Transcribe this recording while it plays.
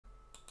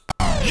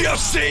You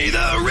see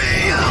the real me.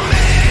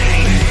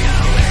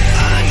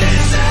 A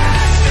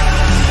disaster.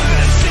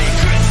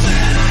 Secrets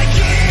that I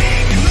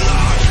keep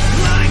locked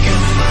like a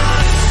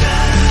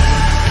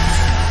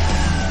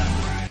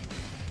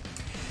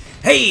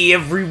monster. Hey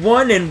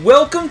everyone, and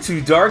welcome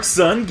to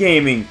Darkson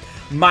Gaming.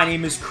 My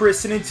name is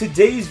Chris, and in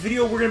today's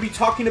video we're going to be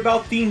talking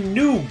about the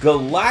new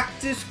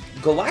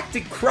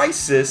Galactic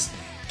Crisis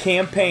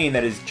campaign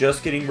that is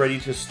just getting ready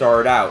to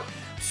start out.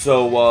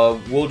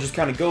 So we'll just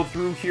kind of go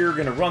through here,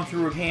 going to run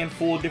through a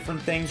handful of different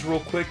things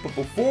real quick, but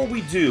before we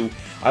do,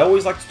 I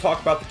always like to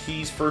talk about the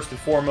keys first and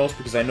foremost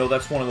because I know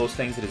that's one of those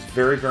things that is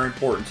very, very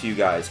important to you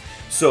guys.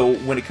 So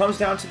when it comes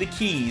down to the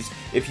keys,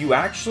 if you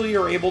actually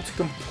are able to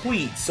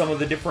complete some of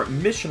the different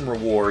mission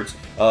rewards,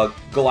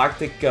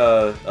 Galactic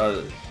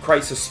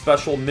Crisis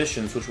special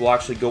missions, which we'll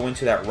actually go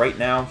into that right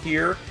now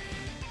here,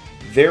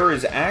 there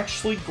is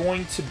actually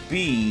going to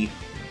be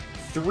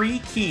 3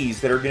 keys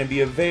that are going to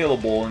be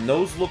available, and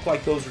those look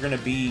like those are going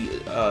to be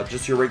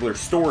just your regular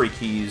story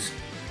keys,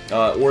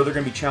 or they're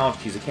going to be challenge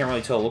keys. I can't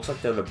really tell. It looks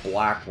like they're the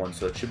black ones,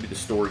 so it should be the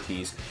story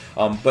keys.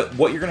 But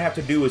what you're going to have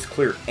to do is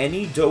clear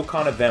any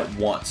Dokkan event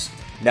once.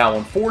 Now,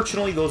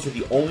 unfortunately, those are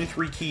the only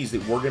 3 keys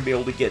that we're going to be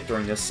able to get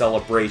during this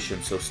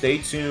celebration, so stay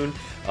tuned.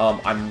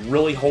 I'm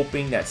really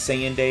hoping that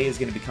Saiyan Day is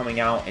going to be coming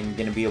out and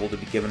going to be able to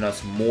be giving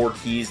us more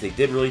keys. They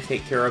did really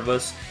take care of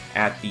us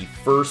at the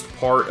first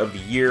part of the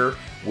year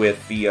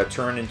with the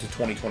turn into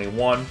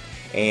 2021,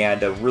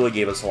 and really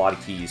gave us a lot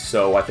of keys.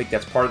 So I think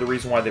that's part of the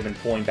reason why they've been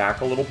pulling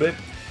back a little bit.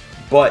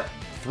 But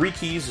 3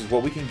 keys is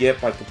what we can get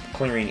by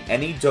clearing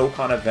any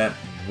Dokkan event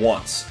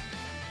once.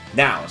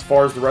 Now, as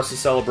far as the rest of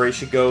the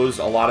celebration goes,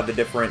 a lot of the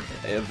different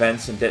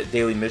events and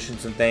daily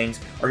missions and things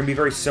are going to be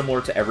very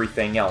similar to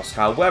everything else.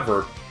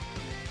 However,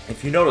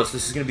 if you notice,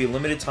 this is going to be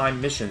limited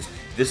time missions.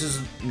 This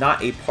is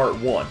not a part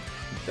 1.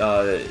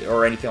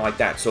 Or anything like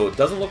that. So it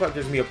doesn't look like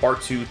there's going to be a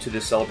part 2 to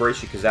this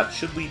celebration, because that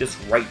should lead us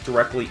right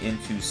directly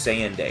into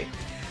Saiyan Day.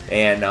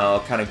 And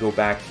I'll kind of go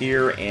back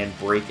here and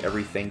break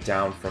everything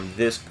down from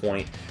this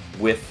point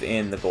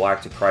within the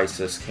Galactic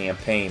Crisis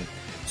campaign.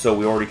 So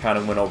we already kind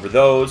of went over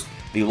those.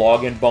 The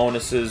login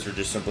bonuses are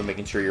just simply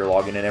making sure you're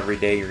logging in every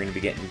day. You're going to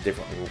be getting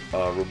different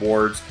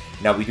rewards.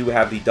 Now we do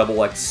have the double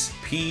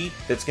XP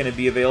that's going to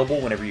be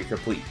available whenever you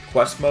complete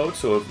quest mode.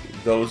 So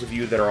if those of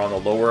you that are on the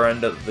lower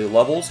end of the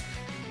levels,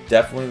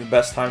 definitely the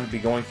best time to be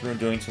going through and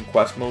doing some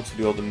quest modes to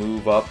be able to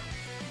move up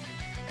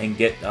and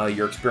get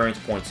your experience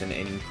points and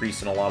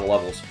increase in a lot of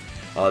levels.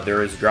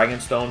 There is a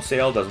Dragonstone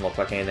sale. Doesn't look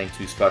like anything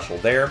too special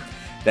there.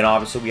 Then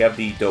obviously we have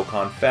the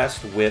Dokkan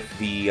Fest with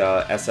the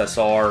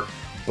SSR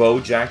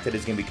Bojack that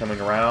is going to be coming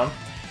around,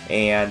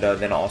 and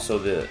then also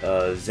the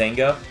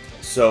Zenga.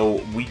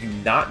 So we do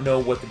not know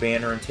what the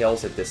banner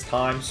entails at this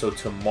time. So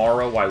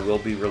tomorrow I will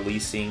be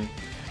releasing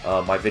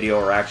my video,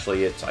 or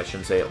actually, I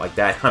shouldn't say it like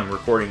that. I'm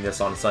recording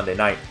this on Sunday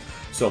night.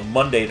 So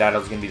Monday, that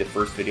is going to be the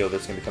first video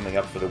that's going to be coming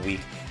up for the week,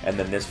 and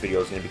then this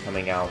video is going to be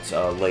coming out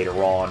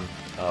later on,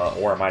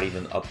 or I might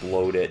even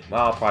upload it.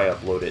 Well, I'll probably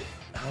upload it.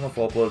 I don't know if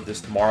I'll upload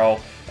this tomorrow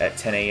at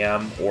 10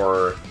 a.m.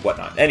 or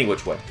whatnot. Any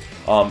which way.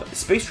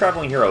 Space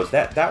Traveling Heroes,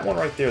 that one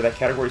right there, that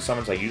category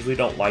summons, I usually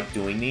don't like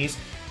doing these,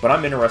 but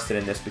I'm interested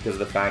in this because of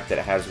the fact that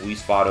it has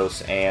Whis,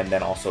 and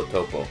then also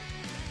Topo.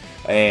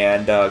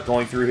 And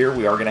going through here,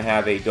 we are going to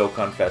have a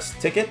Dokkan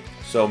Fest ticket,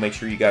 so make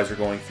sure you guys are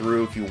going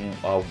through if you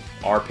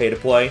are pay to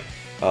play.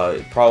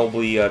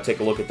 Probably take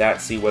a look at that,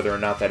 see whether or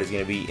not that is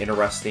going to be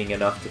interesting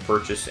enough to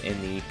purchase in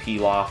the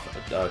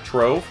Pilaf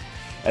Trove.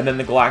 And then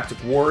the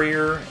Galactic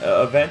Warrior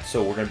event,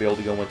 so we're going to be able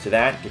to go into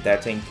that, get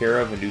that taken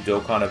care of, a new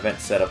Dokkan event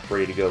set up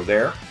ready to go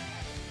there.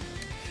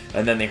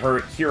 And then the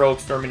Hero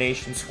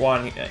Extermination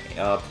Squad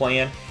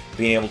plan,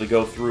 being able to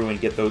go through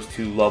and get those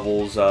 2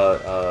 levels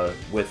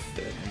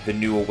with the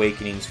new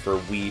awakenings for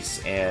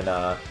Whis and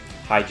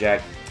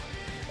Hijack.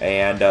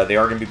 And they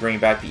are going to be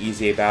bringing back the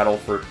EZA battle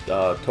for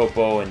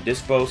Topo and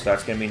Dispo, so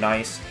that's going to be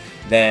nice.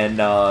 Then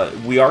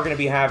we are going to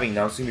be having,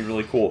 now it's going to be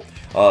really cool,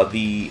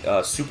 the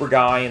Super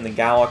Guy in the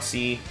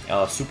Galaxy,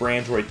 Super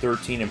Android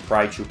 13, and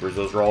Pride Troopers.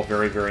 Those are all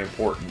very, very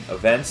important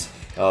events.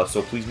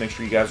 So please make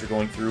sure you guys are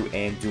going through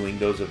and doing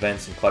those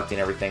events and collecting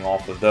everything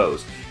off of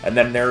those. And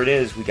then there it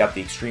is. We got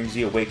the Extreme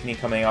Z Awakening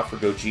coming out for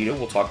Gogeta.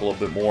 We'll talk a little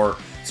bit more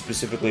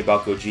specifically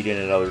about Gogeta in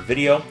another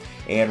video,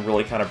 and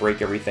really kind of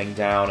break everything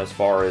down as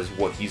far as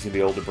what he's going to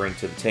be able to bring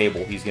to the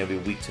table. He's going to be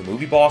weak to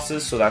movie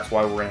bosses, so that's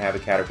why we're going to have a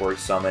category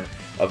summon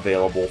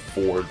available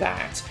for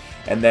that.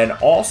 And then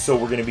also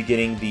we're going to be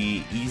getting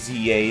the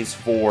EZAs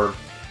for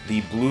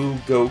the Blue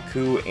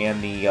Goku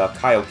and the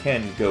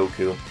Kaioken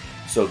Goku.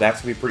 So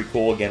that's going to be pretty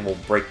cool. Again, we'll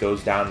break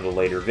those down in a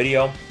later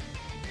video.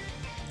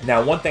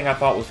 Now, one thing I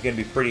thought was going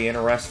to be pretty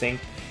interesting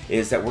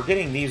is that we're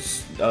getting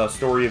these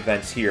story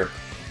events here.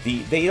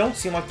 They don't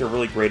seem like they're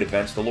really great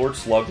events. The Lord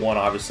Slug one,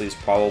 obviously, is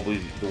probably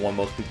the one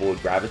most people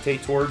would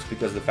gravitate towards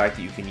because of the fact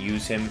that you can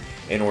use him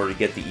in order to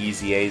get the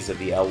EZAs of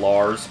the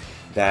LRs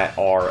that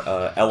are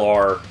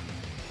LR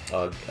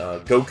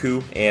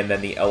Goku and then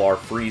the LR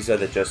Frieza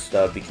that just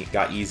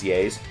got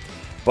EZAs.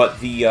 But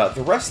the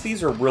rest of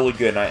these are really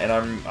good, and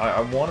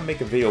I want to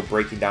make a video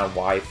breaking down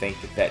why I think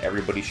that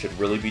everybody should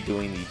really be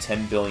doing the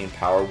 10 Billion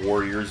Power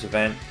Warriors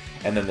event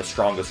and then the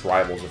Strongest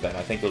Rivals event.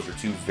 I think those are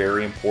two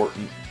very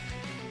important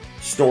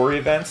story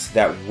events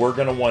that we're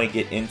going to want to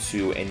get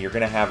into, and you're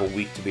going to have a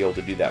week to be able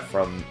to do that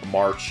from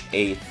March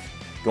 8th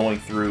going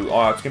through,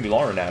 oh, it's going to be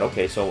longer than that,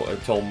 okay, so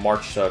until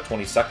March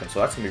 22nd, so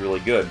that's going to be really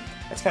good.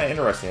 That's kind of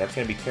interesting. That's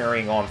going to be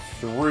carrying on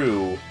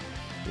through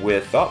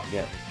with, oh,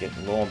 yeah,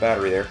 getting low on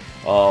battery there,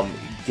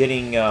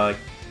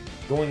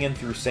 going in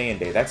through Saiyan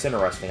Day. That's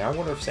interesting. I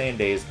wonder if Saiyan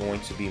Day is going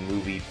to be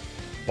movie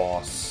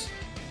boss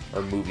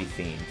or movie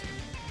themed,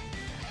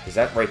 because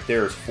that right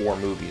there is 4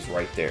 movies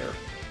right there.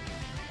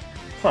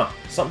 Huh,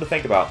 something to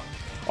think about.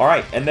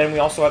 Alright, and then we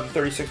also have the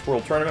 36th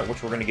World Tournament,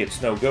 which we're going to get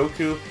Snow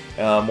Goku,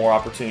 more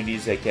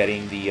opportunities at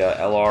getting the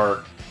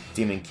LR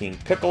Demon King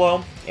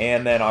Piccolo,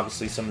 and then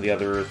obviously some of the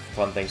other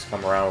fun things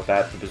come around with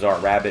that. The Bizarre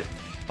Rabbit,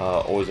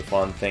 always a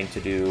fun thing to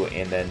do,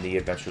 and then the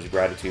Adventures of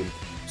Gratitude.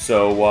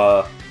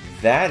 So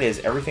that is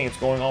everything that's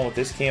going on with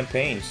this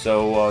campaign.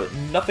 So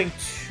nothing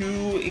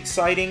too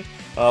exciting.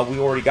 We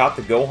already got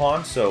the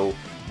Gohan, so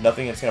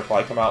nothing that's going to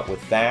probably come out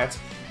with that.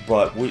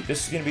 But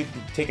this is going to be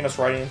taking us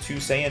right into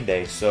Saiyan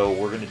Day, so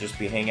we're going to just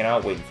be hanging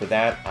out, waiting for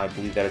that. I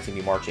believe that it's going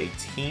to be March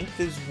 18th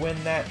is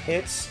when that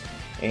hits,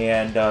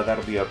 and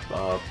that'll be a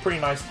pretty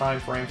nice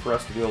time frame for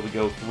us to be able to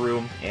go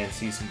through and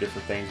see some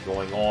different things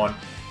going on.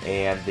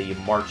 And the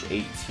March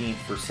 18th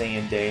for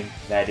Saiyan Day,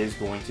 that is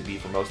going to be,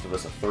 for most of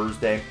us, a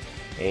Thursday,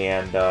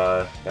 and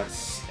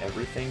that's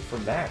everything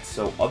from that.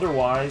 So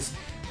otherwise,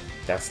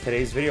 that's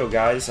today's video,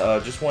 guys.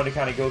 Just wanted to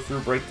kind of go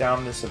through, break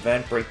down this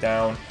event, break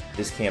down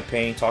this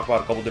campaign, talk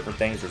about a couple different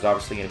things. There's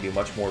obviously going to be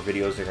much more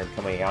videos that are going to be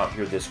coming out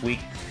here this week,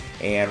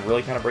 and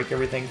really kind of break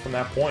everything from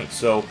that point.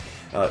 So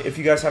if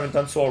you guys haven't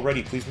done so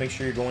already, please make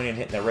sure you're going and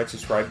hitting that red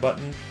subscribe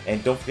button,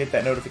 and don't forget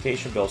that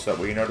notification bell so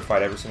that way you're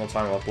notified every single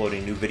time I'm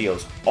uploading new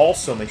videos.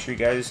 Also, make sure you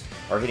guys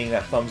are hitting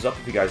that thumbs up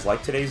if you guys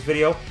like today's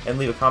video, and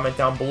leave a comment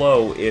down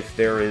below if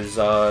there is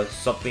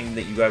something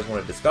that you guys want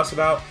to discuss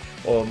about,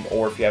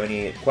 or if you have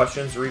any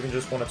questions, or even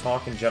just want to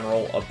talk in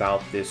general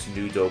about this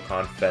new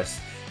Dokkan Fest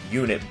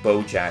unit,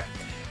 Bojack.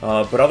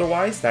 But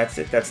otherwise, that's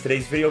it. That's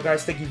today's video,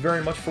 guys. Thank you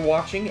very much for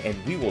watching, and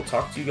we will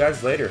talk to you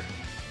guys later.